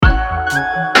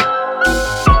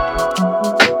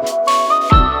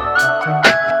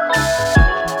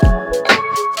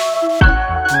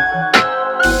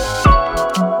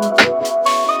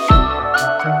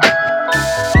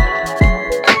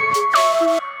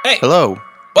Hey. Hello.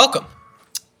 Welcome.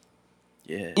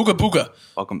 Yeah. Ooga booga.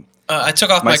 Welcome. I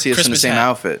took off my Might see us in the Christmas same hat.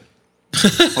 outfit.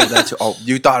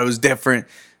 You thought it was different.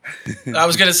 I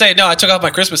was going to say, no, I took off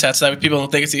my Christmas hat so that people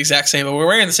don't think it's the exact same, but we're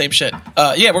wearing the same shit.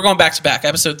 Yeah, we're going back to back,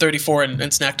 episode 34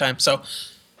 and snack time. So,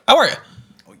 how are you?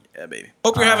 Oh, yeah, baby.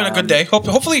 Hope you're having a good day.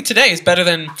 Hopefully today is better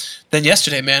than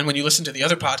yesterday, man, when you listen to the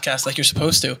other podcast like you're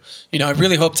supposed to. You know, I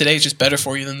really hope today is just better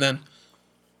for you than then.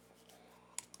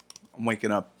 I'm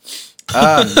waking up.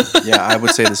 Yeah, I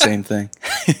would say the same thing.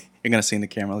 You're going to see in the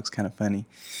camera. It looks kind of funny.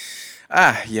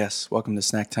 Yes. Welcome to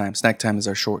Snack Time. Snack Time is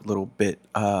our short little bit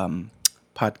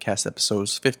podcast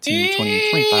episodes, 15, 20,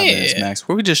 25 minutes max,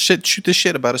 where we just shoot the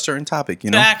shit about a certain topic, you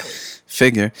know? Exactly.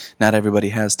 Figure not everybody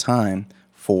has time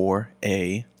for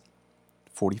a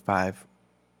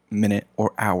 45-minute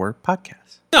or hour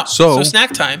podcast. No, so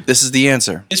snack time this is the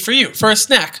answer. is for you. For a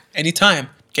snack, anytime.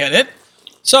 Get it?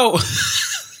 So...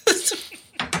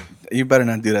 You better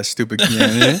not do that stupid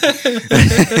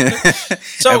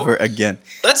ever again.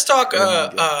 Let's talk.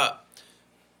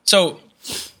 So,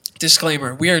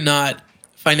 disclaimer: we are not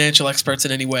financial experts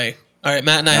in any way. All right,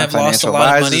 Matt and I have lost a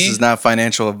lot of money. This is not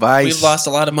financial advice. We've lost a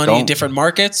lot of money in different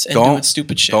markets and doing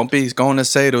stupid shit. Don't be going to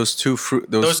say those two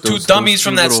dummies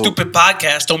from that stupid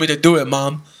podcast told me to do it,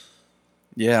 Mom.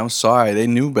 Yeah, I'm sorry. They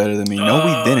knew better than me. No,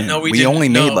 we didn't. No, we didn't. only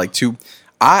made like two.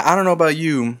 I don't know about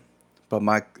you, but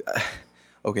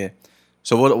okay.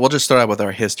 So we'll just start out with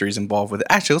our histories involved with it.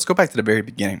 Actually, let's go back to the very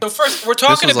beginning. So first, we're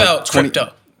talking about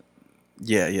crypto.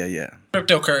 Yeah.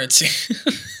 Cryptocurrency.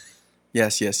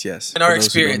 Yes. And our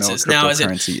experiences now as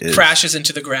it crashes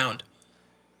into the ground.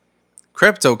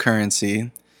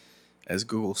 Cryptocurrency, as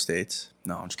Google states.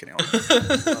 No, I'm just kidding.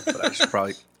 But I should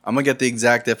probably. I'm gonna get the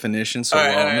exact definition so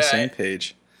we're all on the same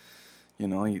page. You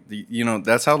know,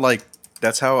 that's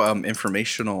how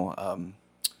informational,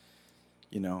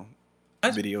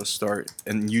 videos start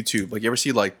in YouTube. Like, you ever see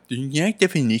the exact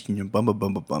definition of bum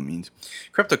means?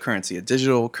 Cryptocurrency, a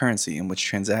digital currency in which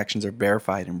transactions are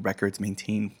verified and records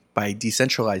maintained by a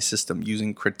decentralized system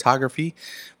using cryptography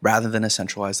rather than a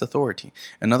centralized authority.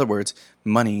 In other words,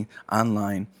 money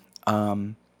online,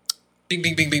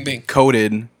 Bing.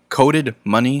 Coded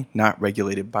money not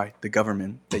regulated by the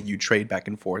government that you trade back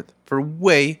and forth for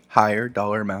way higher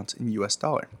dollar amounts in US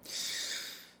dollar.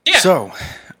 Yeah. So,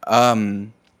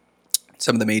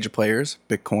 some of the major players: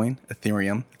 Bitcoin,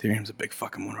 Ethereum. Ethereum's a big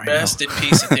fucking one right now. Rest in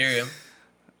peace, Ethereum.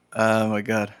 Oh my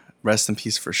God, rest in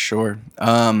peace for sure.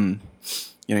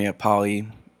 You have Poly.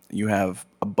 You have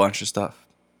a bunch of stuff.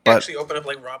 But actually, open up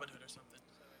like Robinhood or something.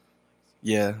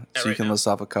 Yeah, so you can list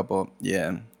off a couple.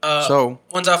 Yeah. So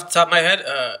ones off the top of my head: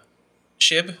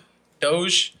 SHIB,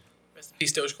 DOGE. Rest in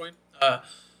peace, Dogecoin.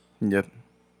 Yep.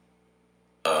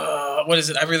 What is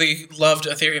it? I really loved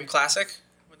Ethereum Classic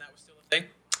when that was still a thing.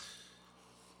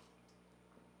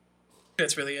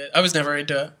 That's really it. I was never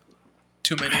into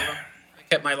too many of them. I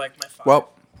kept my five. Well,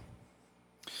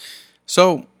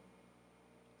 so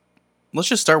let's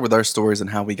just start with our stories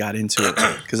and how we got into it,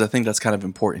 because I think that's kind of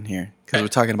important here, because we're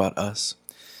talking about us.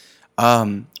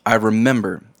 I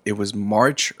remember it was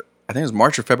March. I think it was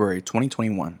March or February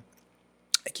 2021.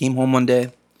 I came home one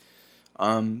day.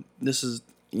 This is,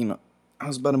 I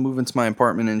was about to move into my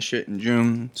apartment and shit in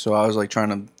June, so I was like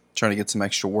trying to get some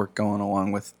extra work going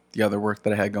along with the other work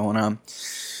that I had going on.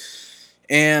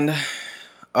 And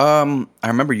I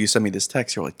remember you sent me this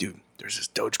text. You're like, dude, there's this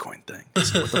Dogecoin thing. I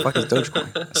said, what the fuck is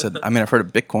Dogecoin? I said, I've heard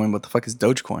of Bitcoin. What the fuck is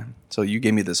Dogecoin? So you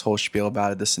gave me this whole spiel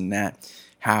about it, this and that.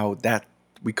 How that,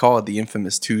 we call it the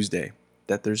infamous Tuesday.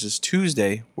 That there's this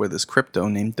Tuesday where this crypto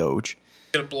named Doge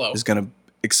is going to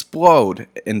explode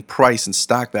in price and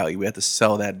stock value. We have to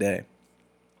sell that day.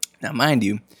 Now, mind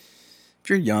you, if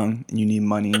you're young and you need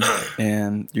money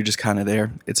and you're just kind of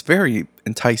there, it's very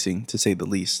enticing, to say the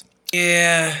least.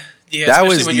 Yeah,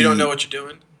 especially when you don't know what you're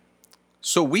doing.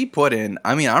 So we put in,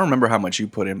 I don't remember how much you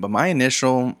put in, but my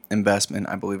initial investment,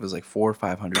 I believe, was like $400 or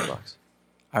 $500.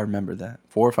 I remember that.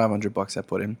 $400 or $500 I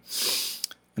put in.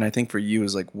 And I think for you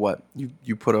is like what?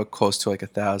 You put up close to like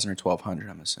 1,000 or 1,200,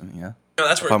 I'm assuming, yeah? No,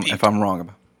 that's where it peaked. If I'm wrong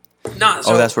about. Nah,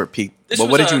 so that's where it peaked. But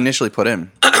what did you initially put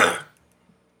in? I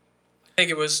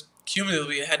think it was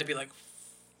cumulatively, it had to be like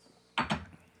 400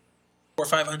 or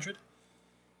 500.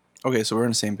 Okay, so we're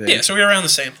on the same page. Yeah, so we were around the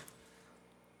same.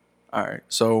 All right,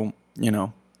 so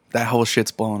that whole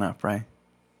shit's blowing up, right?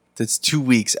 It's 2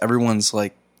 weeks. Everyone's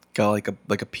like got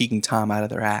like a peeking Tom out of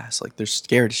their ass, like they're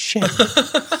scared as shit.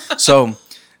 So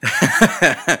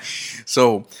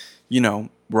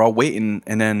we're all waiting,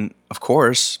 and then of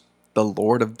course the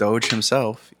Lord of Doge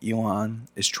himself, Elon,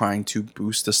 is trying to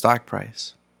boost the stock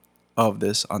price of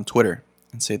this on Twitter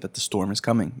and say that the storm is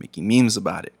coming, making memes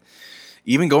about it.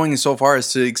 even going so far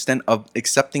as to the extent of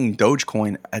accepting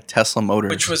Dogecoin at Tesla Motors,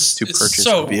 which was to purchase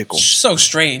a vehicle. So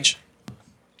strange.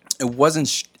 It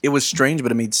wasn't. It was strange,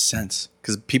 but it made sense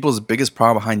because people's biggest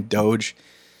problem behind Doge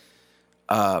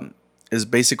is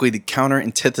basically the counter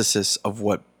antithesis of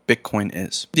what Bitcoin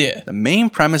is. Yeah. The main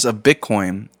premise of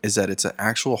Bitcoin is that it's an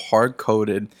actual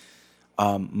hard-coded,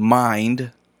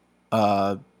 mined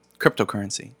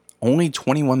cryptocurrency. Only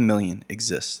 21 million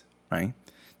exists, right?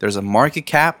 There's a market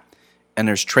cap and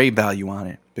there's trade value on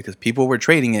it because people were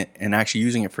trading it and actually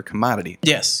using it for commodity.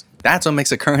 Yes. That's what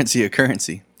makes a currency a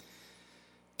currency.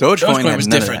 Dogecoin was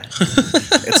different.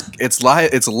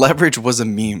 Its leverage was a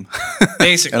meme.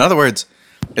 Basically. In other words,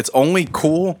 it's only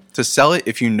cool to sell it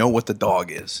if you know what the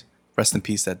dog is. Rest in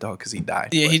peace, that dog, because he died.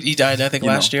 Yeah, but, he died, I think,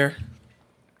 last year.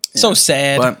 Yeah. So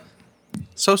sad. But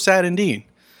so sad indeed.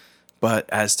 But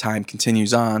as time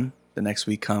continues on, the next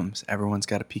week comes. Everyone's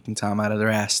got a peeking Tom out of their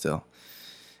ass still.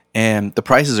 And the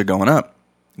prices are going up.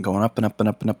 Going up and up and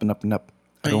up and up and up and up.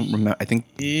 I don't remember. I think.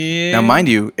 Yeah. Now, mind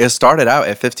you, it started out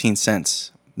at 15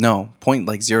 cents. No, point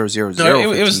like 0.000.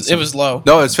 No, it was low.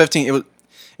 No, it was 15.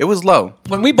 It was low.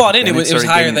 When we bought in, it was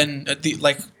higher than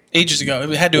ages ago.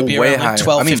 It had to be around like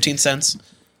 12, 15 cents.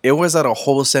 It was at a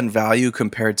whole cent value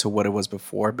compared to what it was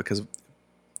before because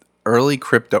early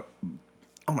crypto.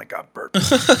 Oh my God, Bert.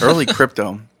 Early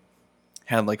crypto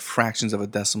had like fractions of a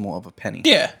decimal of a penny.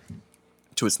 Yeah.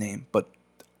 To its name, but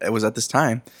it was at this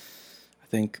time. I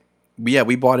think. Yeah,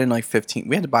 we bought in like 15.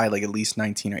 We had to buy like at least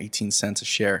 19 or 18 cents a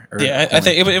share. Yeah, I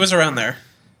think it was around there.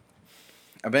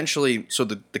 Eventually, so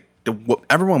the what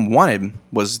everyone wanted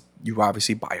was you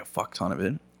obviously buy a fuck ton of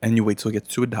it and you wait till it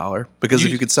gets to $1 because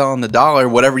if you could sell on the dollar,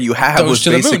 whatever you have was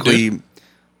basically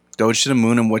Doge to the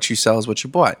moon, and what you sell is what you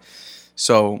bought.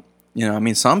 So I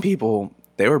mean, some people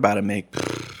they were about to make.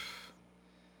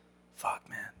 Fuck,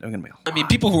 man, they're gonna make. I mean,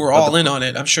 people who were all in on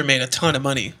it, I'm sure, made a ton of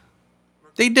money.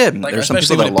 They did. There's some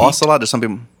people that lost a lot. There's some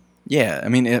people. Yeah, I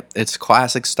mean, it's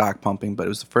classic stock pumping, but it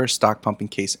was the first stock pumping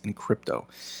case in crypto.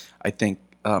 I think.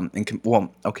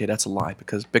 Well, okay, that's a lie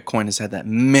because Bitcoin has had that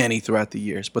many throughout the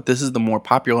years, but this is the more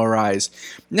popularized.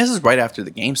 And this is right after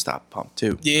the GameStop pump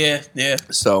too. Yeah, yeah.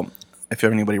 So, if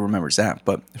anybody remembers that,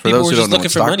 but for those who don't know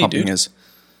what stock pumping is,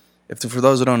 for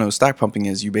those who don't know what stock pumping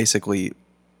is, you basically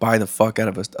buy the fuck out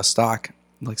of a stock.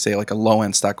 Like say like a low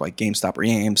end stock like GameStop or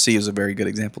AMC is a very good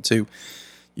example too.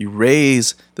 You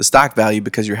raise the stock value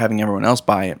because you're having everyone else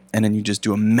buy it, and then you just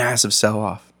do a massive sell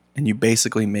off, and you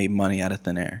basically made money out of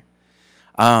thin air.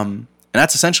 And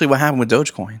that's essentially what happened with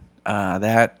Dogecoin.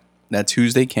 That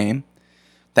Tuesday came.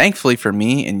 Thankfully for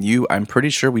me and you, I'm pretty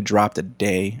sure we dropped a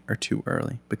day or two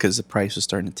early because the price was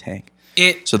starting to tank.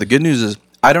 So the good news is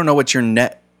I don't know what your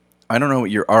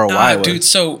ROI was. Dude,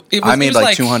 so I made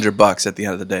like $200 at the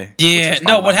end of the day. Yeah,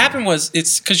 no, what happened was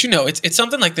it's because it's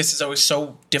something like this is always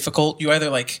so difficult. You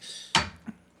either like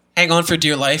hang on for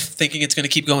dear life thinking it's going to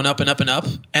keep going up and up and up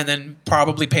and then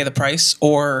probably pay the price,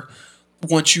 or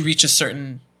once you reach a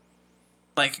certain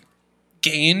like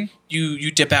gain, you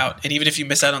dip out, and even if you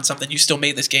miss out on something, you still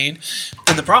made this gain.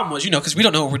 And the problem was, because we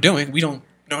don't know what we're doing, we don't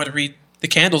know how to read the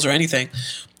candles or anything.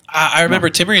 I remember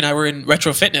Timmy and I were in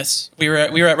Retro Fitness. We were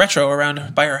at Retro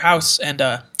around by her house, and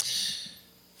that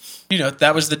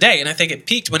was the day. And I think it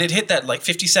peaked when it hit that like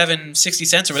 57, 60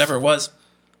 cents or whatever it was.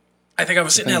 I think I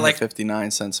was sitting at like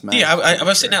 59 cents max. Yeah, I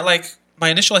was sitting at like my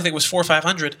initial I think was 400 or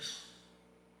 500.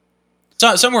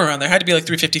 So somewhere around there, it had to be like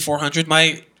 350, 400.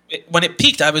 When it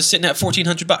peaked, I was sitting at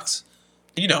 $1,400.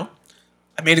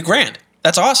 I made $1,000.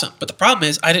 That's awesome. But the problem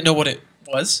is I didn't know what it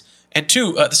was, and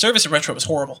two, the service in Retro was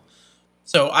horrible.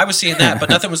 So I was seeing that, but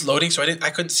nothing was loading, so I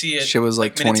couldn't see it. Shit was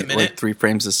like 20, like 3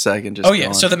 frames a second. Just oh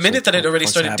yeah, so the minute that it already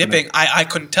started dipping, I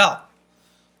couldn't tell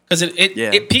because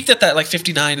it peaked at that like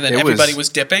 59, and then everybody was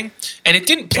dipping, and it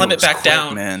didn't plummet back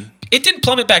down. Man, it didn't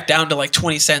plummet back down to like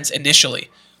 20 cents initially,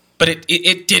 but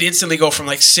it did instantly go from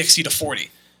like 60 to 40,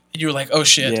 and you were like, oh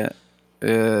shit. Yeah.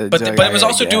 But it was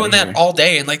also doing that all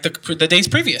day and like the days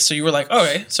previous, so you were like,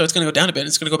 okay, so it's gonna go down a bit, and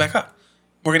it's gonna go back up.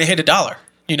 We're gonna hit $1,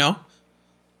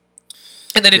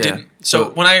 And then it didn't.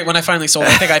 So when I finally sold,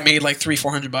 I think I made like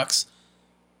 $300-400.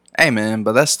 Hey man,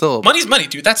 but that's still money's money,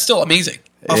 dude. That's still amazing.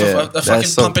 Off of a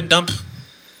fucking pump and dump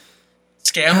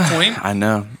scam coin. I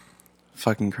know,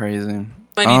 fucking crazy.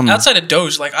 I mean, outside of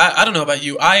Doge, like I don't know about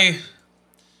you, I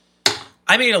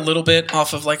made a little bit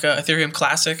off of like a Ethereum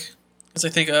Classic, because I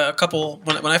think a couple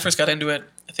when I first got into it,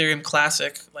 Ethereum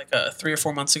Classic like 3 or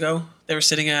 4 months ago, they were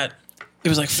sitting at it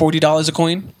was like $40 a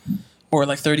coin, or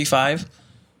like 35.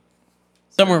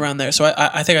 Somewhere around there. So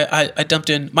I think I dumped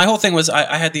in. My whole thing was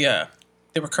I had the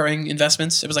recurring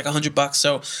investments. It was like $100.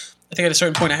 So I think at a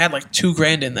certain point I had like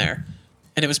 $2,000 in there.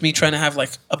 and it was me trying to have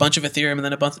like a bunch of Ethereum and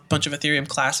then a bunch of Ethereum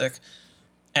Classic.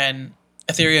 And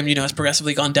Ethereum, you know, has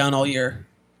progressively gone down all year.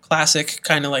 Classic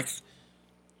kind of like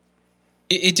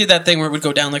it did that thing where it would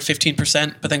go down like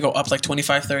 15%, but then go up like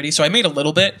 25, 30. So I made a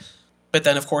little bit, but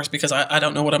then of course because I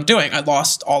don't know what I'm doing, I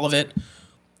lost all of it.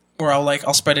 Or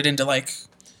I'll spread it into like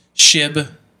SHIB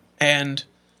and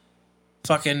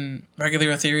fucking regular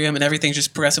Ethereum, and everything's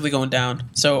just progressively going down.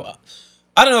 So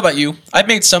I don't know about you. I've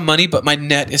made some money, but my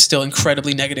net is still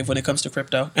incredibly negative when it comes to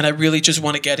crypto. And I really just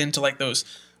want to get into like those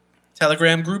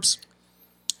Telegram groups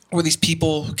where these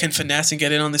people can finesse and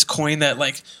get in on this coin that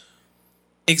like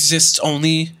exists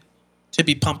only to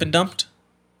be pump and dumped.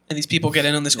 And these people get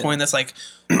in on this coin that's like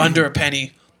under a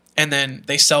penny, and then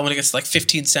they sell when it gets like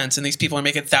 15 cents, and these people are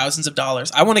making thousands of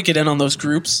dollars. I want to get in on those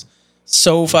groups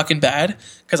so fucking bad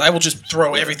because I will just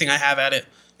throw everything I have at it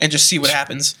and just see what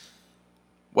happens.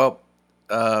 Well,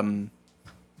 yeah, I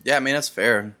mean, that's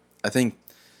fair. I think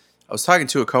I was talking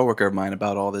to a coworker of mine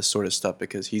about all this sort of stuff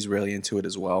because he's really into it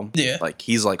as well. Yeah. Like,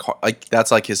 he's like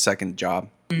that's like his second job.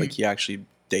 Mm-hmm. Like, he actually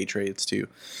day trades too.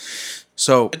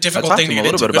 So a difficult I talked thing to him to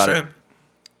a little bit about it. Him.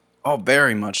 Oh,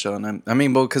 very much so. And I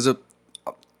mean, well, because of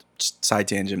side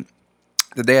tangent,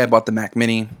 the day I bought the Mac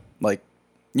Mini, like,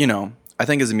 you know, I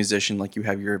think as a musician, like, you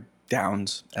have your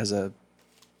downs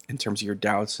in terms of your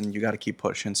doubts, and you got to keep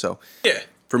pushing. So yeah,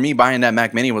 for me, buying that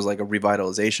Mac Mini was like a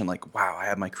revitalization. Like, wow, I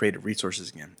have my creative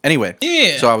resources again. Anyway,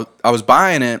 yeah. So I was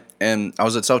buying it, and I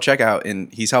was at self checkout,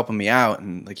 and he's helping me out,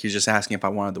 and like he's just asking if I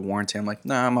wanted the warranty. I'm like,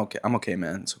 nah, I'm okay. I'm okay,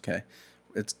 man. It's okay.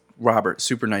 It's Robert,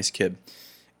 super nice kid,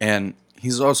 and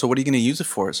he's also, what are you going to use it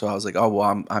for? So I was like, oh,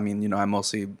 well, I mean, you know, I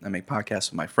make podcasts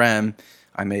with my friend.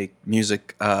 I make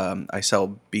music. I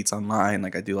sell beats online.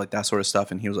 Like, I do like that sort of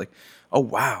stuff. And he was like, oh,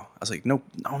 wow. I was like, no.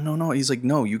 He's like,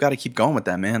 no, you got to keep going with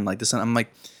that, man. Like this. I'm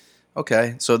like,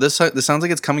 okay. So this sounds like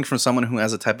it's coming from someone who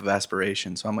has a type of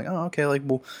aspiration. So I'm like, oh, okay. Like,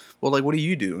 well, like, what do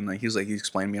you do? And like, he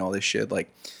explained to me all this shit.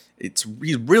 Like, he's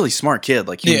a really smart kid.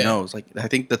 Like, he knows. Like, I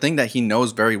think the thing that he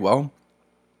knows very well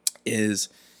is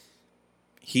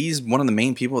he's one of the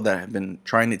main people that have been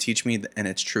trying to teach me, and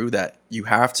it's true, that you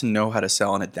have to know how to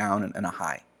sell on a down and a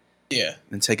high. Yeah.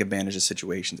 And take advantage of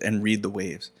situations and read the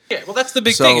waves. Yeah, well, that's the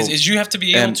big thing is you have to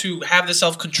be able to have the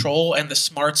self-control and the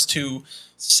smarts to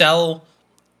sell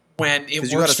when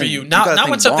it works for you. Not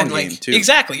when something like... Too.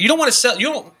 Exactly. You don't want to sell... You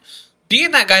don't...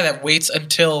 Being that guy that waits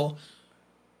until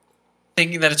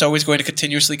thinking that it's always going to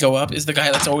continuously go up is the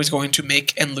guy that's always going to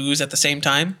make and lose at the same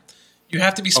time. You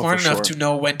have to be smart enough to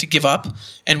know when to give up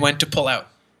and when to pull out.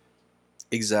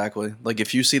 Exactly. Like,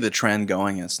 if you see the trend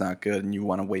going and it's not good and you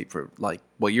want to wait for, like,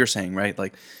 what you're saying, right?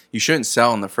 Like, you shouldn't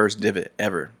sell in the first divot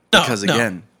ever. Because,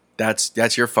 again,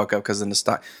 that's your fuck up because in the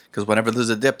stock. Because whenever there's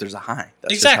a dip, there's a high.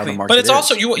 That's just how the market but it's is,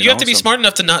 also, you have to be smart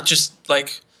enough to not just,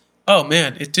 like, oh,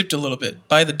 man, it dipped a little bit.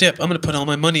 Buy the dip. I'm going to put all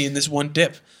my money in this one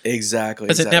dip. Exactly.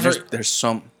 Because it never... There's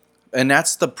some... And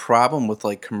that's the problem with,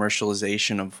 like,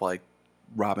 commercialization of, like,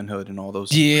 Robinhood and all those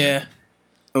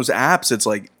those apps. It's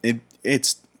like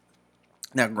it's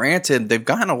now, granted, they've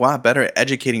gotten a lot better at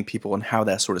educating people on how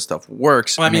that sort of stuff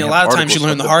works. Well, I mean, a lot of times you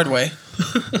learn the hard way.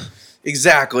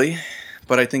 Exactly.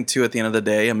 But I think too, at the end of the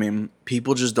day, I mean,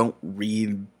 people just don't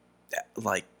read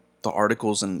like the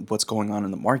articles and what's going on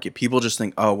in the market. People just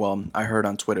think, oh, well, I heard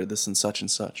on Twitter this and such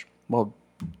and such. Well,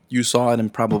 you saw it,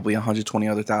 and probably 120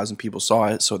 other thousand people saw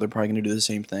it, so they're probably going to do the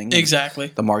same thing. Exactly.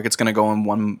 The market's going to go in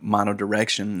one mono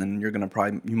direction, and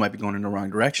you might be going in the wrong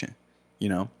direction. You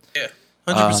know. Yeah,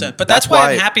 100%. But that's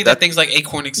why I'm happy that things like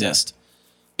Acorn exist,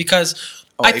 because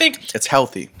I think it's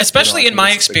healthy. Especially in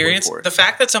my experience, the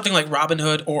fact that something like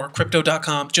Robinhood or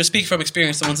Crypto.com, just speak from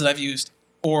experience, the ones that I've used,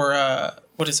 or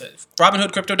what is it?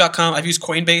 Robinhood, Crypto.com. I've used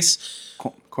Coinbase.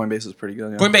 Coinbase is pretty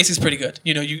good. Yeah. Coinbase is pretty good.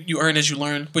 You know, you earn as you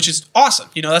learn, which is awesome.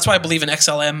 You know, that's why I believe in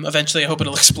XLM. Eventually, I hope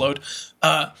it'll explode.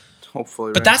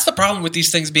 Hopefully. But that's the problem with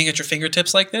these things being at your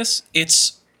fingertips like this.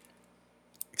 It's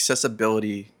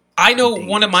accessibility. I know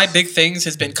one of my big things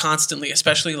has been constantly,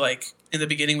 especially like in the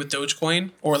beginning with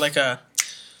Dogecoin, or like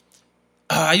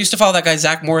I used to follow that guy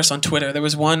Zach Morris on Twitter. There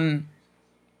was one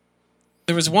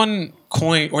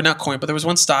coin, or not coin, but there was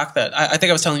one stock that I think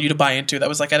I was telling you to buy into that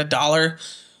was like at $1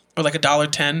 or like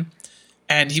 $1.10,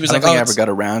 and he was like, I don't think I ever got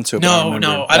around to it.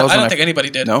 No, I don't think anybody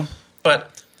did. No,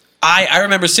 but I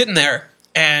remember sitting there,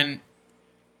 and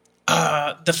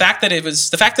the fact that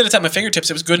it's at my fingertips,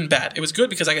 it was good and bad. It was good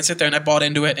because I could sit there and I bought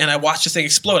into it, and I watched this thing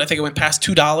explode. I think it went past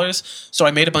 $2, so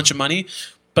I made a bunch of money.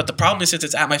 But the problem is, since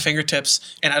it's at my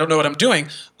fingertips and I don't know what I'm doing,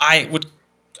 I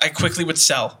quickly would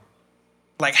sell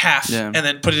like half and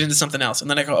then put it into something else,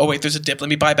 and then I go, oh wait, there's a dip. Let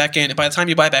me buy back in. And by the time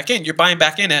you buy back in, you're buying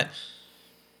back in at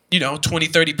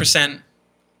 20-30%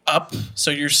 up,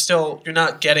 so you're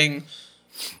not getting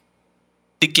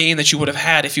the gain that you would have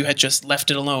had if you had just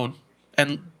left it alone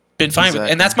and been fine with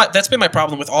it. And that's been my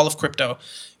problem with all of crypto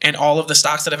and all of the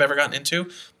stocks that I've ever gotten into,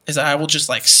 is that I will just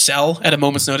like sell at a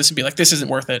moment's notice and be like, this isn't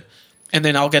worth it. And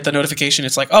then I'll get the notification.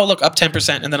 It's like, oh, look, up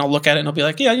 10%. And then I'll look at it and I'll be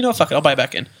like, yeah, fuck it, I'll buy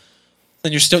back in.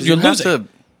 Then you're losing.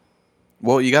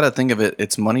 Well, you got to think of it.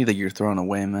 It's money that you're throwing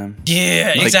away, man.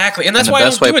 Yeah, like, exactly. And that's why I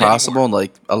don't do it anymore. The best way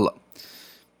possible,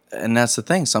 and that's the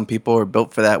thing. Some people are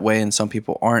built for that way and some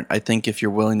people aren't. I think if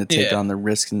you're willing to take on the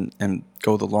risk and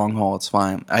go the long haul, it's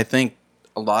fine. I think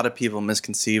a lot of people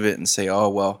misconceive it and say, oh,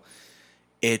 well,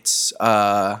 it's,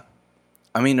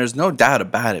 there's no doubt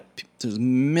about it. There's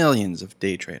millions of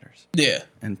day traders. Yeah.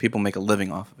 And people make a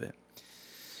living off of it.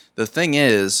 The thing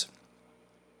is,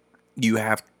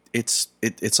 it's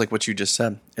like what you just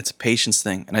said. It's a patience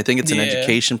thing. And I think it's an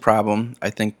education problem.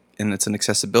 And it's an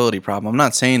accessibility problem. I'm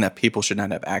not saying that people should not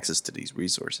have access to these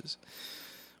resources.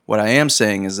 What I am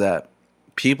saying is that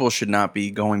people should not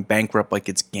be going bankrupt like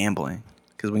it's gambling.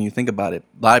 Because when you think about it,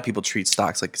 a lot of people treat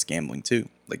stocks like it's gambling too.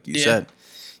 Like you said,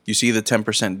 you see the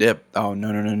 10% dip. Oh,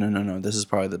 no. This is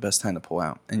probably the best time to pull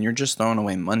out. And you're just throwing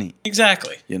away money.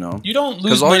 Exactly. You know? You don't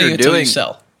lose money until you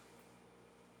sell.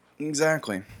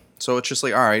 Exactly. So it's just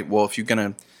like, all right, well, if you're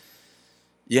going to,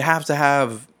 you have to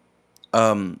have,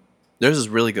 there's this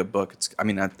really good book. I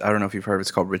don't know if you've heard of it.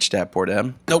 It's called Rich Dad Poor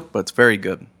Dad. Nope. But it's very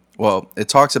good. Well, it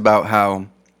talks about how,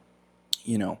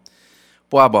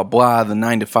 blah, blah, blah, the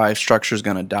 9-to-5 structure is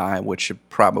going to die, which it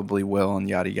probably will, and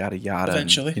yada, yada, yada.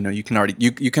 Eventually. And, you can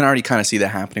already kind of see that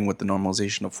happening with the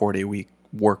normalization of 4-day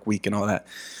work week and all that.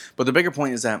 But the bigger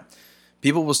point is that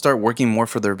people will start working more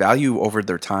for their value over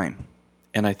their time.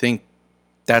 And I think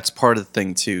that's part of the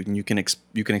thing too. And you can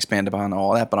expand upon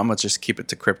all that, but I'm going to just keep it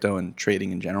to crypto and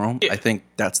trading in general. Yeah. I think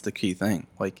that's the key thing.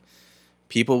 Like,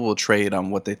 people will trade on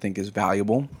what they think is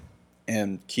valuable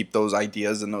and keep those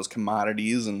ideas and those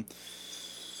commodities and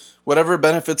whatever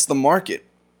benefits the market.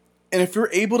 And if you're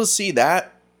able to see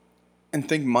that and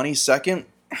think money second,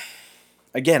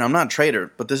 again, I'm not a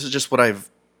trader, but this is just what I've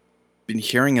been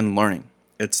hearing and learning.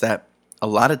 It's that a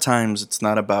lot of times it's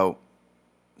not about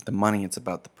the money, it's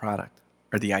about the product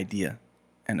or the idea.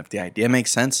 And if the idea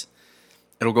makes sense,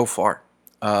 it'll go far.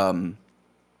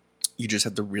 You just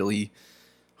have to really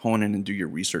hone in and do your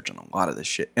research on a lot of this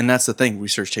shit. And that's the thing.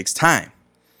 Research takes time.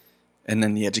 And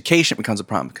then the education becomes a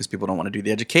problem because people don't want to do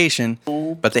the education,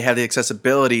 but they have the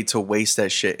accessibility to waste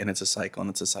that shit, and it's a cycle, and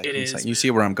it's a cycle. You see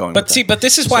where I'm going with that. But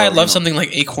this is why I love something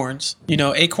like Acorns.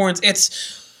 Acorns,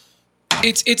 it's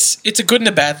a good and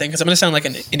a bad thing, because I'm going to sound like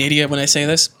an idiot when I say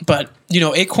this, but,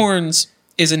 Acorns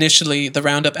is initially the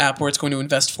Roundup app where it's going to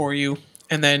invest for you,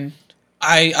 and then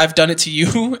I've done it to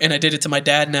you, and I did it to my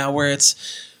dad now, where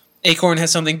Acorn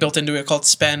has something built into it called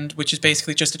Spend, which is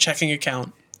basically just a checking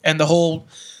account, and the whole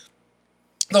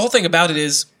thing about it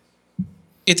is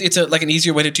it's like an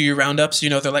easier way to do your roundups.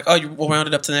 They're like, oh, we'll round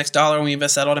it up to the next dollar and we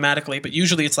invest that automatically. But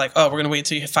usually it's like, oh, we're going to wait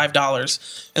until you hit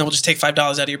 $5 and we'll just take $5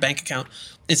 out of your bank account.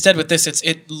 Instead with this,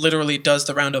 it literally does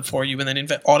the roundup for you and then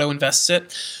auto invests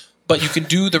it. But you can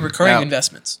do the recurring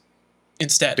investments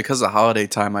instead. Because of holiday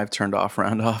time, I've turned off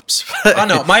roundups. Oh,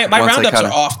 no, my roundups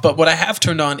are off. But what I have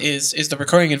turned on is the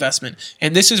recurring investment.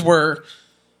 And this is why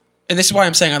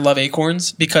I'm saying I love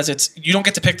Acorns, because you don't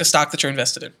get to pick the stock that you're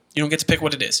invested in. You don't get to pick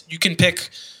what it is. You can pick,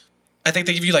 I think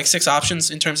they give you like 6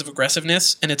 options in terms of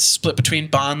aggressiveness, and it's split between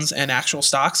bonds and actual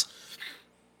stocks.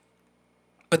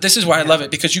 But this is why I love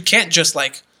it, because you can't just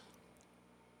like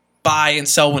buy and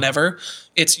sell whenever.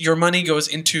 It's your money goes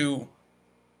into,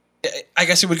 I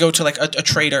guess it would go to like a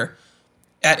trader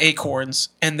at Acorns,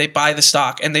 and they buy the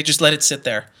stock and they just let it sit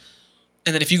there.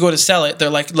 And then if you go to sell it, they're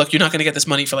like, look, you're not going to get this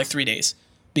money for like 3 days.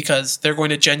 Because they're going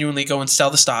to genuinely go and sell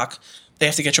the stock. They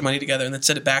have to get your money together and then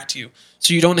send it back to you.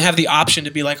 So you don't have the option to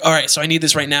be like, all right, so I need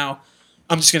this right now.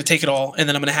 I'm just going to take it all, and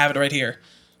then I'm going to have it right here.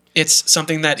 It's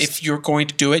something that if you're going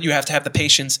to do it, you have to have the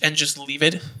patience and just leave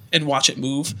it and watch it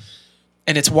move.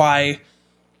 And it's why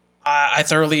I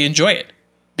thoroughly enjoy it,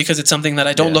 because it's something that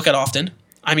I don't look at often.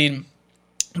 I mean,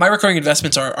 my recurring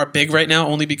investments are big right now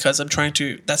only because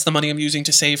that's the money I'm using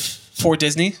to save for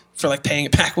Disney, for like paying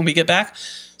it back when we get back.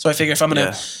 So I figure if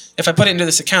I put it into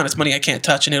this account, it's money I can't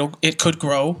touch, and it could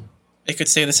grow, it could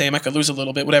stay the same, I could lose a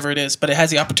little bit, whatever it is, but it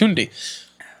has the opportunity.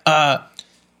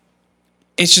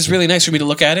 It's just really nice for me to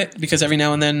look at it, because every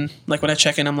now and then, like when I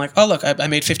check in, I'm like, oh look, I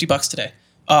made $50 today.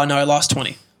 Oh no, I lost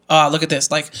 20. Look at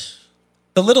this, like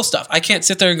the little stuff. I can't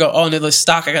sit there and go, oh no, this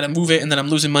stock, I got to move it, and then I'm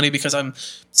losing money because I'm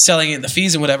selling it in the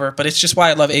fees and whatever. But it's just why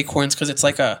I love Acorns, because it's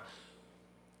like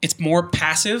it's more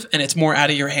passive and it's more out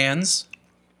of your hands.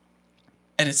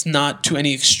 And it's not to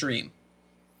any extreme.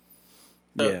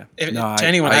 So Yeah. to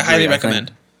anyone, I highly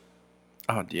recommend.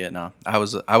 Oh yeah, no. I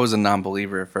was a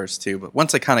non-believer at first too, but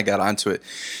once I kind of got onto it.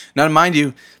 Now, mind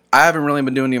you, I haven't really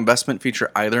been doing the investment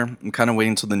feature either. I'm kind of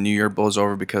waiting until the new year blows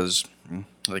over because,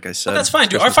 like I said, But that's fine,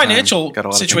 dude. Our financial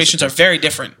situations are very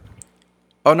different.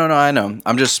 Oh no, I know.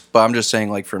 I'm just saying,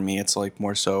 like for me, it's like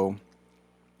more so.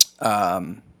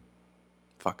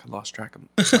 Fuck, I lost track of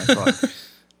my thought.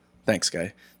 Thanks,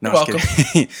 guy. No, You're I was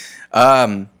kidding.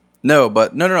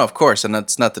 No. Of course, and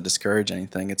that's not to discourage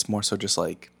anything. It's more so just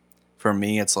like, for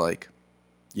me, it's like,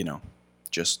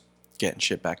 just getting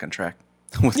shit back on track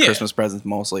with Christmas presents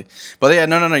mostly. But yeah,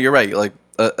 no. You're right. Like,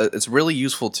 it's a really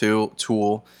useful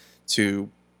tool to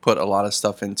put a lot of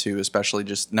stuff into, especially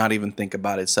just not even think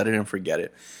about it, set it and forget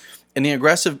it. And the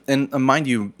aggressive, and mind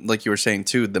you, like you were saying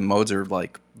too, the modes are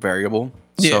like variable.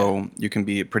 So you can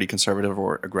be pretty conservative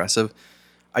or aggressive.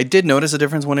 I did notice a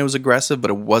difference when it was aggressive, but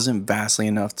it wasn't vastly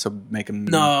enough to make a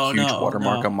huge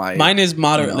watermark on my. Mine is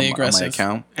moderately aggressive, on my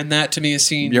account, and that to me is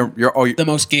seen the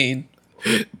most gain.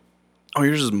 Oh,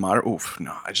 yours is moderate. Oof,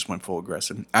 no, I just went full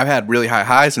aggressive. I've had really high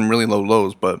highs and really low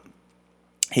lows, but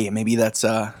hey, maybe that's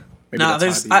I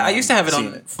used to have it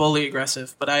on fully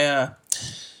aggressive, but it's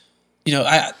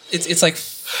like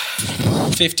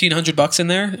 $1,500 in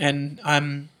there, and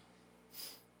I'm.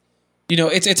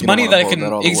 It's money that I can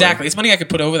it's money I could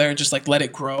put over there and just like let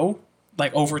it grow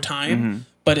like over time. Mm-hmm.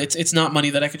 But it's not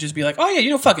money that I could just be like, oh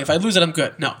yeah, fuck it. If I lose it, I'm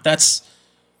good. No, that's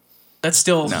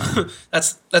still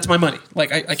that's my money.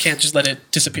 Like I can't just let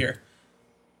it disappear.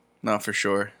 No, for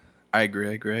sure. I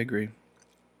agree.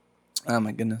 Oh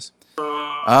my goodness.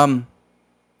 I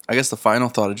guess the final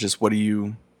thought is just how do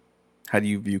you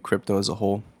view crypto as a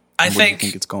whole? Where do you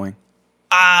think it's going?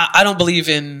 I don't believe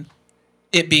in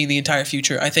it being the entire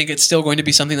future. I think it's still going to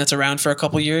be something that's around for a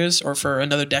couple years or for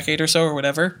another decade or so or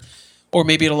whatever. Or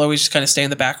maybe it'll always just kind of stay in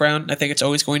the background. I think it's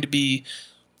always going to be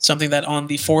something that on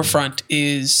the forefront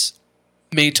is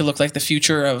made to look like the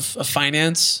future of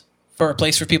finance, for a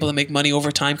place for people to make money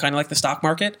over time, kind of like the stock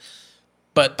market.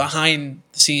 But behind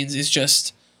the scenes is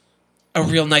just a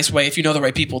real nice way, if you know the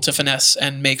right people, to finesse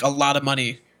and make a lot of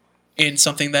money in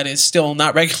something that is still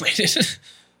not regulated.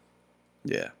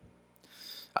 Yeah.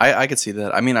 I could see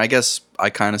that. I mean, I guess I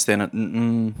kind of stand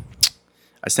in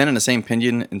the same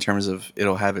opinion in terms of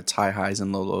it'll have its high highs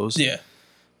and low lows. Yeah.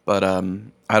 But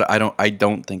I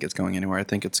don't think it's going anywhere. I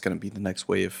think it's going to be the next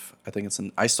wave.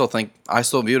 I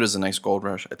still view it as a nice gold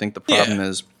rush. I think the problem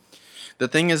is, the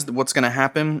thing is, what's going to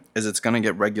happen is it's going to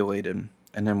get regulated,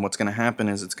 and then what's going to happen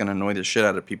is it's going to annoy the shit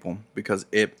out of people because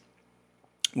it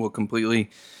will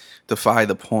completely defy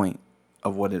the point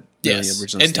of what it really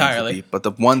originally entirely. But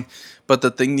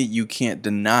the thing that you can't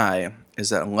deny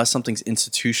is that unless something's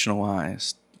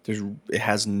institutionalized, it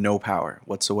has no power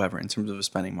whatsoever in terms of a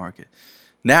spending market.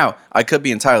 Now, I could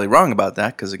be entirely wrong about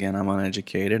that because, again, I'm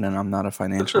uneducated and I'm not a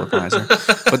financial advisor.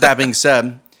 But that being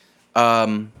said,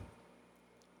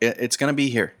 it's going to be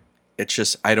here. It's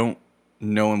just I don't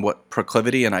know in what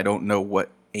proclivity, and I don't know what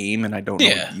aim, and I don't know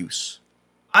what use.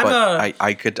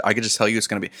 I could just tell you it's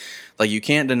going to be like, you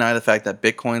can't deny the fact that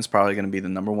Bitcoin's probably going to be the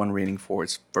number one rating for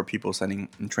people sending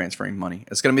and transferring money.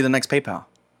 It's going to be the next PayPal,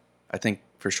 I think,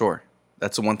 for sure.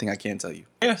 That's the one thing I can tell you.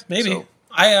 Yeah, maybe. So,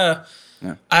 I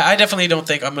definitely don't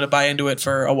think I'm going to buy into it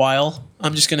for a while.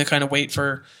 I'm just going to kind of wait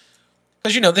for,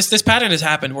 because this pattern has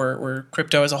happened where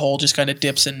crypto as a whole just kind of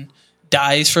dips and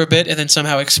dies for a bit and then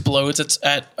somehow explodes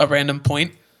at a random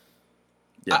point.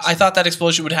 Yes. I thought that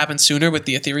explosion would happen sooner with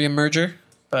the Ethereum merger.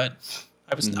 But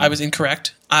I was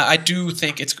incorrect. I do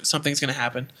think something's going to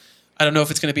happen. I don't know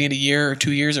if it's going to be in a year or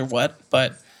 2 years or what,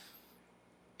 but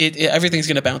everything's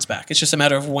going to bounce back. It's just a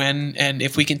matter of when and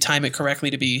if we can time it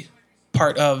correctly to be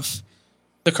part of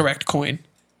the correct coin.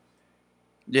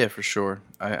 Yeah, for sure.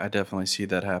 I definitely see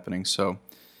that happening. So,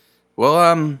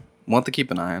 we'll want to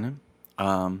keep an eye on it.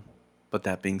 But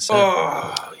that being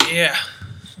said,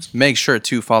 make sure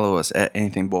to follow us at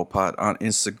Anything Bold Pod on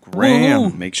Instagram.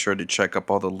 Woo-hoo. Make sure to check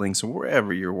up all the links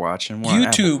wherever you're watching. We're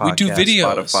YouTube, we do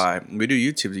videos. Spotify, we do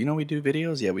YouTube. You know we do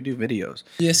videos? Yeah, we do videos.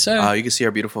 Yes, sir. You can see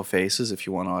our beautiful faces. If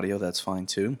you want audio, that's fine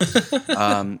too.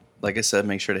 Like I said,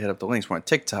 make sure to hit up the links. We're on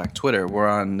TikTok, Twitter. We're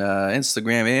on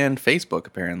Instagram and Facebook,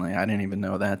 apparently. I didn't even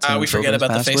know that. We forget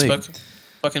about the Facebook. Week.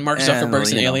 Fucking Mark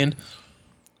Zuckerberg's an alien.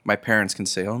 My parents can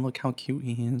say, "Oh, look how cute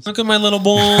he is. Look at my little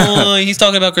boy. He's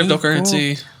talking about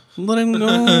cryptocurrency. Let him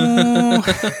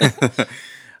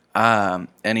go."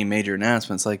 Any major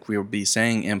announcements, like we will be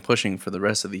saying and pushing for the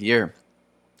rest of the year?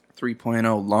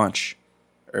 3.0 launch.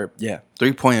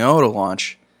 3.0 to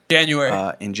launch.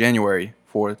 January. In January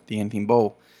for the Anything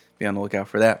Bowl. Be on the lookout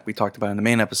for that. We talked about it in the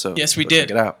main episode. Yes, we did.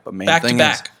 Check it out. But main back thing to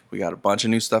back. is we got a bunch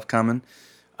of new stuff coming.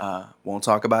 Won't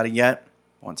talk about it yet.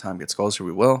 When time gets closer,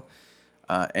 we will.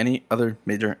 Any other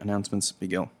major announcements,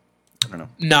 Miguel? I don't know.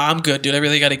 Nah, I'm good, dude. I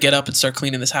really got to get up and start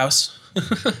cleaning this house.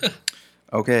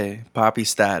 Okay, Poppy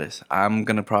status. I'm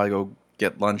gonna probably go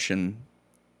get lunch and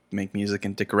make music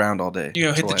and dick around all day. You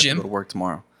gonna hit the I have to gym? go to work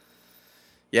tomorrow.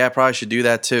 Yeah, I probably should do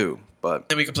that too. But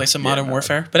Then we can play some Modern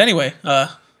Warfare. But anyway,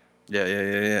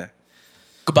 yeah.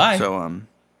 goodbye. So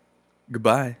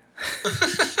goodbye.